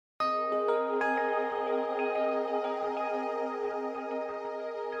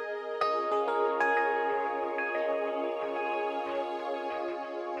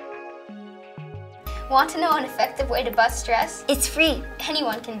Want to know an effective way to bust stress? It's free.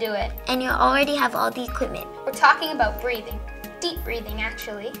 Anyone can do it. And you already have all the equipment. We're talking about breathing. Deep breathing,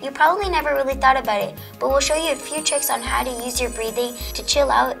 actually. You probably never really thought about it, but we'll show you a few tricks on how to use your breathing to chill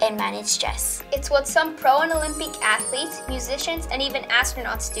out and manage stress. It's what some pro and Olympic athletes, musicians, and even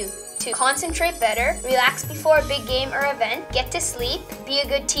astronauts do. To concentrate better, relax before a big game or event, get to sleep, be a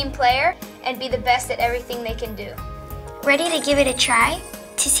good team player, and be the best at everything they can do. Ready to give it a try?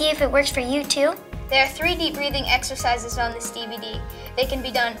 To see if it works for you too? There are 3 deep breathing exercises on this DVD. They can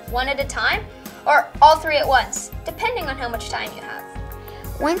be done one at a time, or all 3 at once, depending on how much time you have.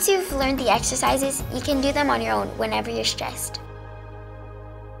 Once you've learned the exercises, you can do them on your own whenever you're stressed.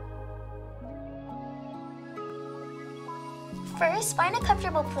 First, find a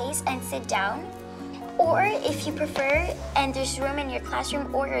comfortable place and sit down. Or if you prefer, and there's room in your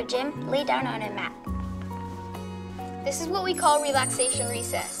classroom or your gym, lay down on a mat. This is what we call relaxation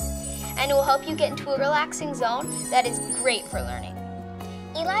recess, and it will help you get into a relaxing zone that is great for learning.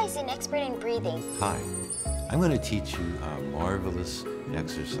 Eli is an expert in breathing. Hi, I'm going to teach you a marvelous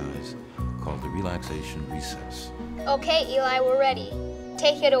exercise called the relaxation recess. Okay, Eli, we're ready.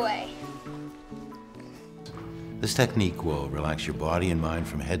 Take it away. This technique will relax your body and mind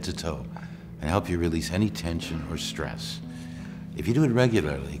from head to toe and help you release any tension or stress. If you do it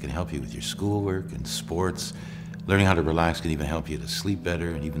regularly, it can help you with your schoolwork and sports. Learning how to relax can even help you to sleep better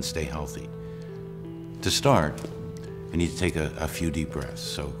and even stay healthy. To start, you need to take a few deep breaths.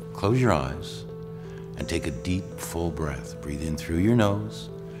 So close your eyes and take a deep, full breath. Breathe in through your nose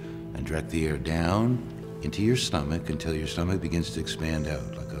and direct the air down into your stomach until your stomach begins to expand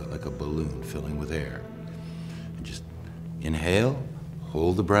out like a balloon filling with air. And just inhale,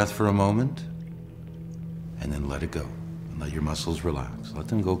 hold the breath for a moment, and then let it go. And let your muscles relax. Let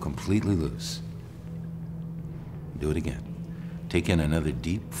them go completely loose. Do it again. Take in another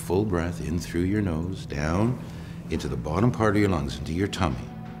deep, full breath in through your nose, down into the bottom part of your lungs, into your tummy.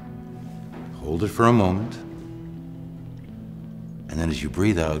 Hold it for a moment. And then as you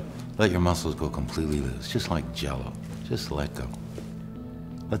breathe out, let your muscles go completely loose, just like Jell-O. Just let go.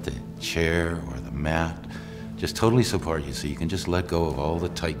 Let the chair or the mat just totally support you so you can just let go of all the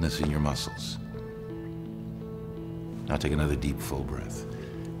tightness in your muscles. Now take another deep, full breath.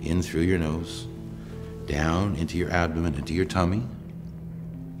 In through your nose, down into your abdomen, into your tummy.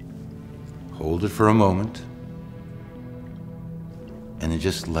 Hold it for a moment. And then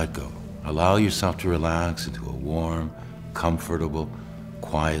just let go. Allow yourself to relax into a warm, comfortable,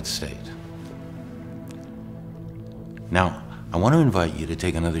 quiet state. Now, I want to invite you to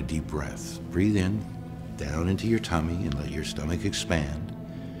take another deep breath. Breathe in, down into your tummy, and let your stomach expand.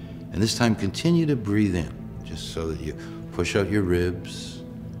 And this time, continue to breathe in, just so that you push out your ribs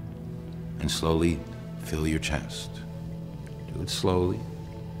and slowly fill your chest. Do it slowly.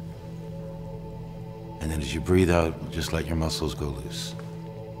 And then as you breathe out, just let your muscles go loose.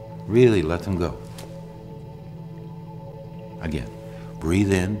 Really let them go. Again,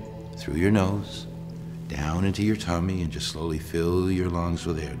 breathe in through your nose, down into your tummy, and just slowly fill your lungs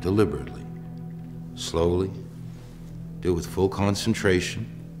with air, deliberately. Slowly. Do it with full concentration,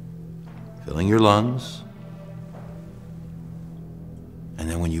 filling your lungs. And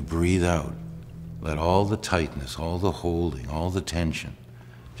then when you breathe out, let all the tightness, all the holding, all the tension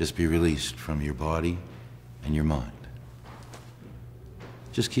just be released from your body and your mind.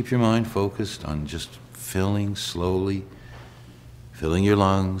 Just keep your mind focused on just filling slowly, filling your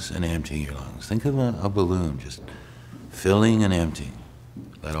lungs and emptying your lungs. Think of a balloon just filling and emptying.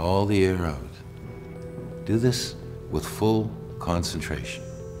 Let all the air out. Do this with full concentration,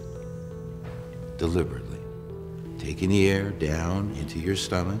 deliberately. Taking the air down into your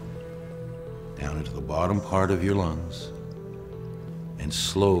stomach, down into the bottom part of your lungs, and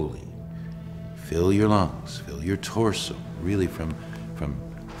slowly fill your lungs, fill your torso, really from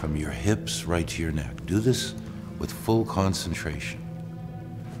your hips right to your neck. Do this with full concentration.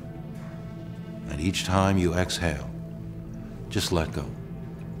 And each time you exhale, just let go,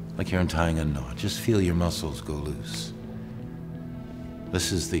 like you're untying a knot. Just feel your muscles go loose.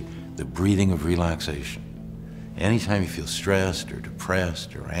 This is the breathing of relaxation. Anytime you feel stressed or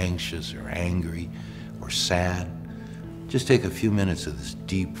depressed or anxious or angry or sad, just take a few minutes of this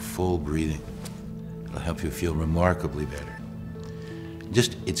deep, full breathing. It'll help you feel remarkably better.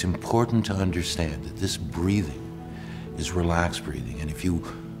 It's important to understand that this breathing is relaxed breathing. And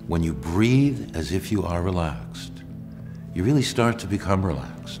when you breathe as if you are relaxed, you really start to become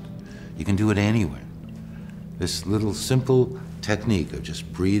relaxed. You can do it anywhere. This little simple technique of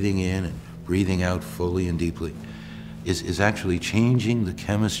just breathing in and breathing out fully and deeply is actually changing the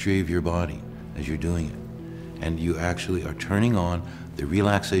chemistry of your body as you're doing it. And you actually are turning on the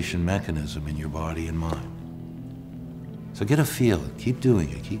relaxation mechanism in your body and mind. So get a feel, keep doing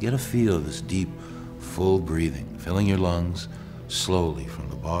it. Get a feel of this deep, full breathing, filling your lungs slowly from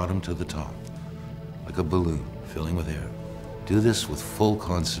the bottom to the top, like a balloon filling with air. Do this with full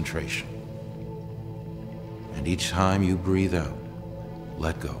concentration. And each time you breathe out,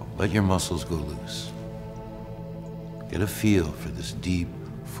 let go. Let your muscles go loose. Get a feel for this deep,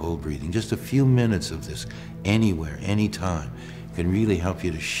 full breathing. Just a few minutes of this, anywhere, anytime, can really help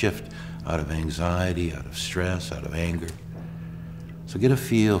you to shift out of anxiety, out of stress, out of anger. So get a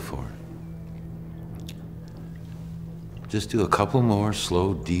feel for it. Just do a couple more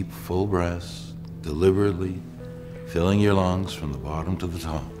slow, deep, full breaths, deliberately filling your lungs from the bottom to the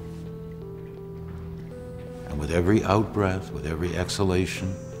top. And with every out-breath, with every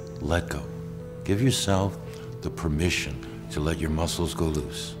exhalation, let go. Give yourself the permission to let your muscles go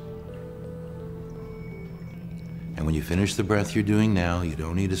loose. And when you finish the breath you're doing now, you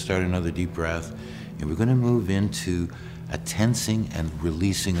don't need to start another deep breath. And we're going to move into a tensing and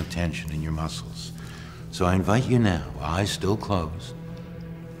releasing of tension in your muscles. So I invite you now, eyes still closed,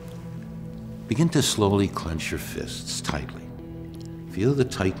 begin to slowly clench your fists tightly. Feel the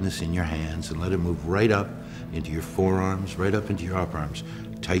tightness in your hands and let it move right up into your forearms, right up into your upper arms.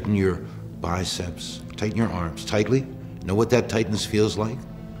 Tighten your biceps, tighten your arms tightly. Know what that tightness feels like?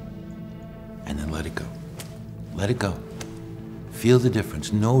 And then let it go. Let it go. Feel the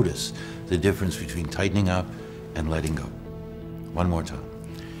difference. Notice the difference between tightening up and letting go. One more time.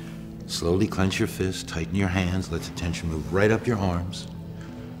 Slowly clench your fists, tighten your hands, let the tension move right up your arms.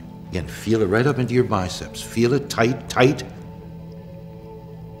 Again, feel it right up into your biceps. Feel it tight, tight.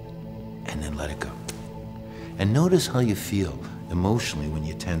 And then let it go. And notice how you feel emotionally when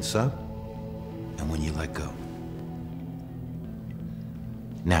you tense up and when you let go.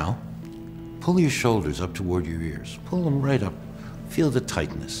 Now, pull your shoulders up toward your ears. Pull them right up. Feel the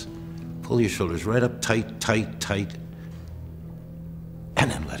tightness. Pull your shoulders right up tight, tight, tight.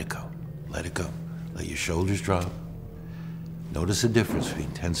 And then let it go. Let it go. Let your shoulders drop. Notice the difference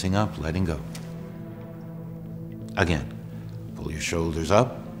between tensing up, letting go. Again, pull your shoulders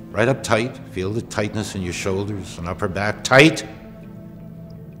up, right up tight. Feel the tightness in your shoulders and upper back tight.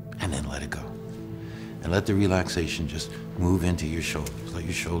 And then let it go. And let the relaxation just move into your shoulders. Let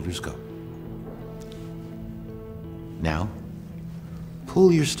your shoulders go. Now,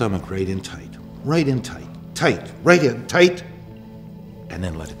 pull your stomach right in tight, tight, right in, tight, and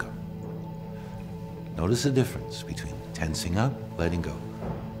then let it go. Notice the difference between tensing up, letting go.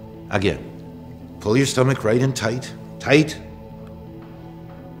 Again, pull your stomach right in tight, tight,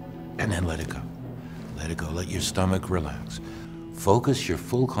 and then let it go. Let it go, let your stomach relax. Focus your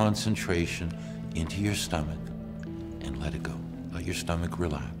full concentration into your stomach and let it go. Let your stomach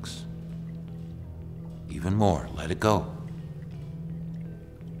relax. Even more, let it go.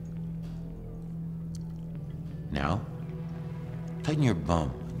 Now, tighten your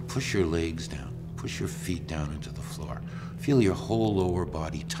bum and push your legs down. Push your feet down into the floor. Feel your whole lower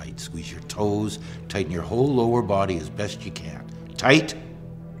body tight. Squeeze your toes. Tighten your whole lower body as best you can. Tight.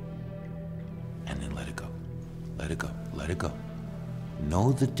 And then let it go. Let it go. Let it go.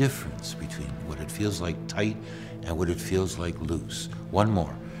 Know the difference between what it feels like tight and what it feels like loose. One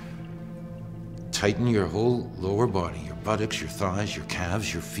more. Tighten your whole lower body, your buttocks, your thighs, your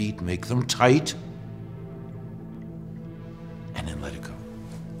calves, your feet. Make them tight. And then let it go.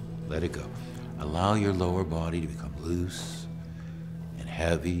 Let it go. Allow your lower body to become loose and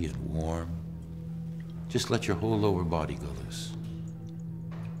heavy and warm. Just let your whole lower body go loose.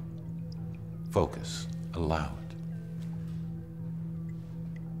 Focus. Allow it.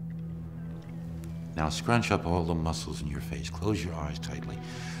 Now scrunch up all the muscles in your face. Close your eyes tightly.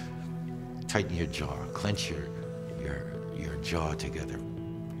 Tighten your jaw. Clench your jaw together.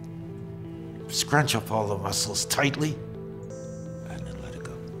 Scrunch up all the muscles tightly.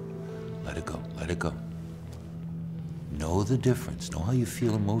 Let it go. Let it go. Know the difference. Know how you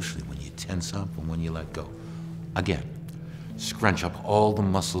feel emotionally when you tense up and when you let go. Again, scrunch up all the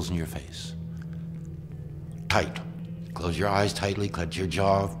muscles in your face. Tight. Close your eyes tightly. Clench your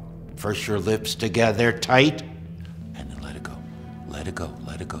jaw. First your lips together. Tight. And then let it go. Let it go.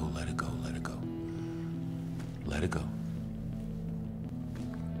 Let it go. Let it go. Let it go. Let it go.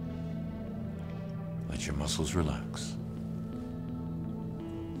 Let your muscles relax.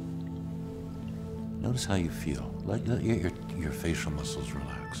 Notice how you feel. Let your facial muscles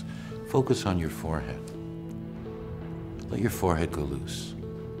relax. Focus on your forehead. Let your forehead go loose.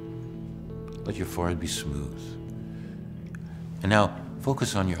 Let your forehead be smooth. And now,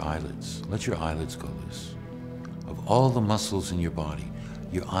 focus on your eyelids. Let your eyelids go loose. Of all the muscles in your body,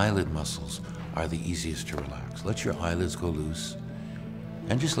 your eyelid muscles are the easiest to relax. Let your eyelids go loose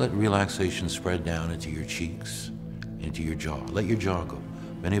And just let relaxation spread down into your cheeks, into your jaw. Let your jaw go.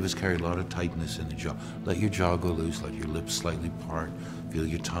 Many of us carry a lot of tightness in the jaw. Let your jaw go loose. Let your lips slightly part. Feel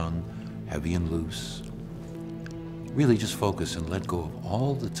your tongue heavy and loose. Really just focus and let go of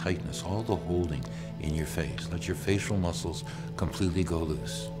all the tightness, all the holding in your face. Let your facial muscles completely go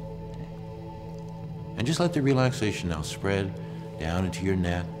loose. And just let the relaxation now spread down into your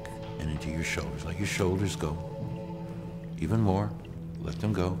neck and into your shoulders. Let your shoulders go. Even more, let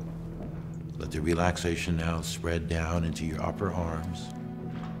them go. Let the relaxation now spread down into your upper arms.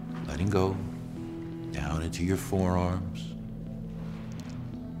 Letting go, down into your forearms.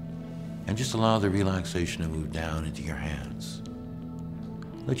 And just allow the relaxation to move down into your hands.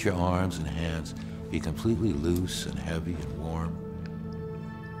 Let your arms and hands be completely loose and heavy and warm.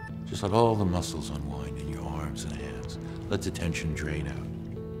 Just let all the muscles unwind in your arms and hands. Let the tension drain out.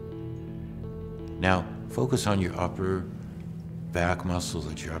 Now, focus on your upper back muscles.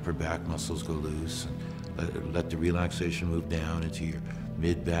 Let your upper back muscles go loose. And let the relaxation move down into your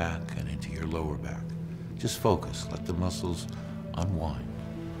mid-back and into your lower back. Just focus. Let the muscles unwind.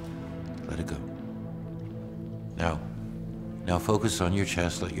 Let it go. Now focus on your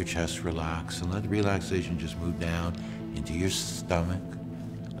chest. Let your chest relax and let the relaxation just move down into your stomach.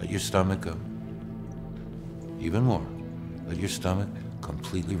 Let your stomach go. Even more. Let your stomach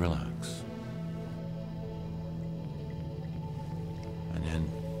completely relax. And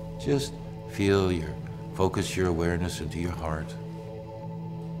then just focus your awareness into your heart.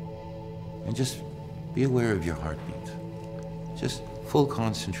 And just be aware of your heartbeat. Just full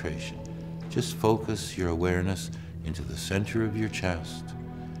concentration. Just focus your awareness into the center of your chest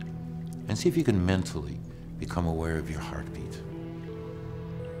and see if you can mentally become aware of your heartbeat.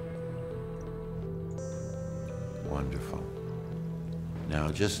 Wonderful. Now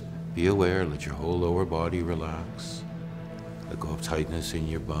just be aware, let your whole lower body relax. Let go of tightness in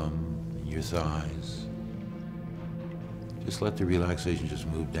your bum, in your thighs. Just let the relaxation just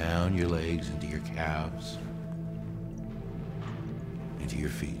move down your legs into your calves, into your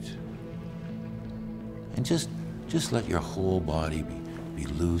feet. And just let your whole body be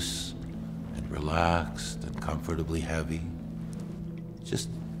loose and relaxed and comfortably heavy. Just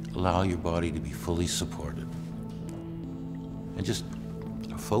allow your body to be fully supported. And just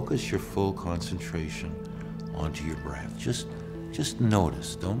focus your full concentration onto your breath. Just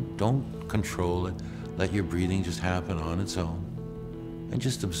notice. Don't control it. Let your breathing just happen on its own. And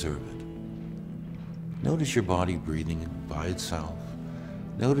just observe it. Notice your body breathing by itself.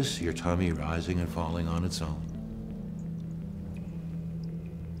 Notice your tummy rising and falling on its own.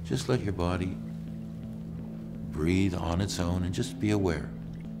 Just let your body breathe on its own and just be aware.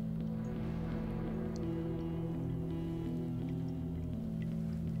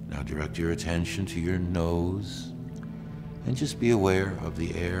 Now direct your attention to your nose and just be aware of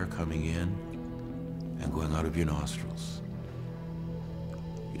the air coming in and going out of your nostrils.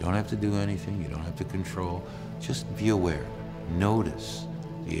 You don't have to do anything, you don't have to control, just be aware. Notice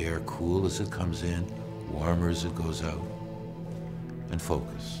the air cool as it comes in, warmer as it goes out, and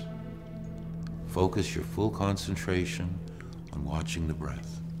focus. Focus your full concentration on watching the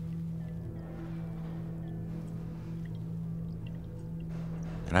breath.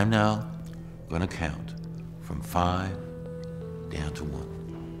 And I'm now going to count from 5 down to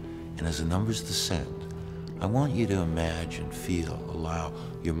 1. And as the numbers descend, I want you to imagine, feel, allow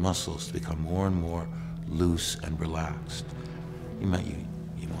your muscles to become more and more loose and relaxed. You might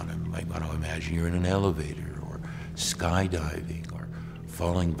want to imagine you're in an elevator or skydiving or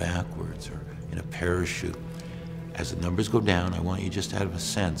falling backwards or in a parachute. As the numbers go down, I want you just to have a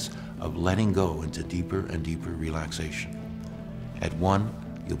sense of letting go into deeper and deeper relaxation. At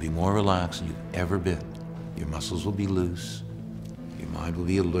 1, you'll be more relaxed than you've ever been. Your muscles will be loose, your mind will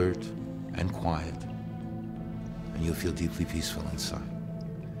be alert and quiet, and you'll feel deeply peaceful inside.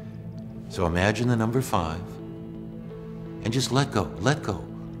 So imagine the number 5, and just let go,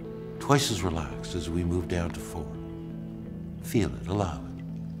 twice as relaxed as we move down to 4. Feel it, allow it.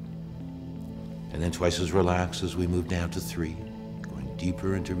 And then twice as Relax as we move down to 3, going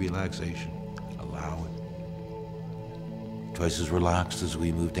deeper into relaxation. Allow it. Twice as relaxed as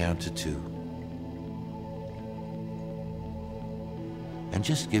we move down to 2. And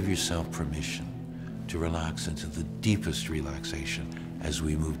just give yourself permission to relax into the deepest relaxation as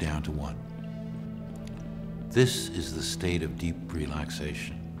we move down to 1. This is the state of deep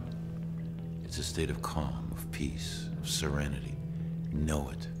relaxation. It's a state of calm, of peace, of serenity. Know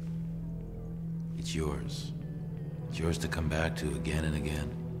it. It's yours. It's yours to come back to again and again.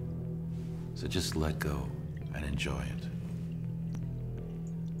 So just let go and enjoy it.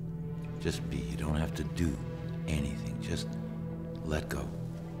 Just be. You don't have to do anything. Just let go.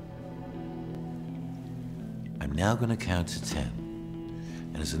 I'm now going to count to 10.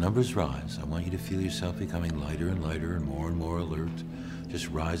 And as the numbers rise, I want you to feel yourself becoming lighter and lighter and more alert, just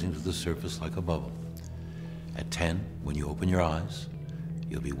rising to the surface like a bubble. At 10, when you open your eyes,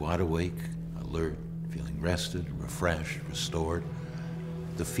 you'll be wide awake, alert, feeling rested, refreshed, restored.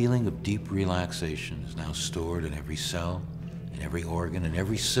 The feeling of deep relaxation is now stored in every cell, in every organ, in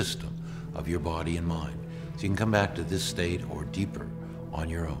every system of your body and mind. So you can come back to this state or deeper on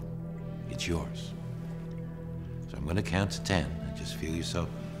your own. It's yours. So I'm going to count to 10 and just feel yourself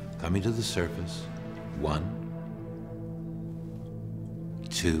coming to the surface. 1,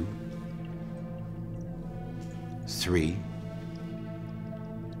 2, 3,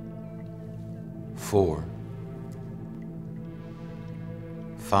 4,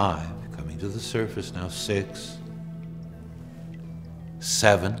 5, coming to the surface now. 6,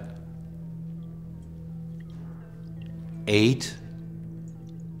 7, 8,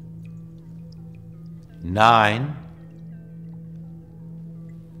 9,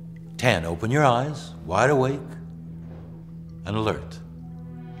 10. Open your eyes, wide awake and alert,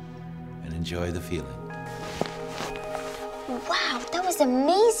 and enjoy the feeling. Wow, that was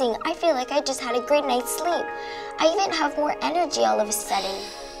amazing. I feel like I just had a great night's sleep. I even have more energy all of a sudden.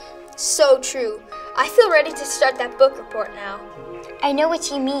 So true. I feel ready to start that book report now. I know what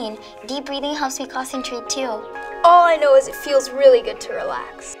you mean. Deep breathing helps me concentrate too. All I know is it feels really good to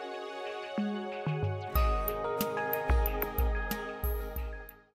relax.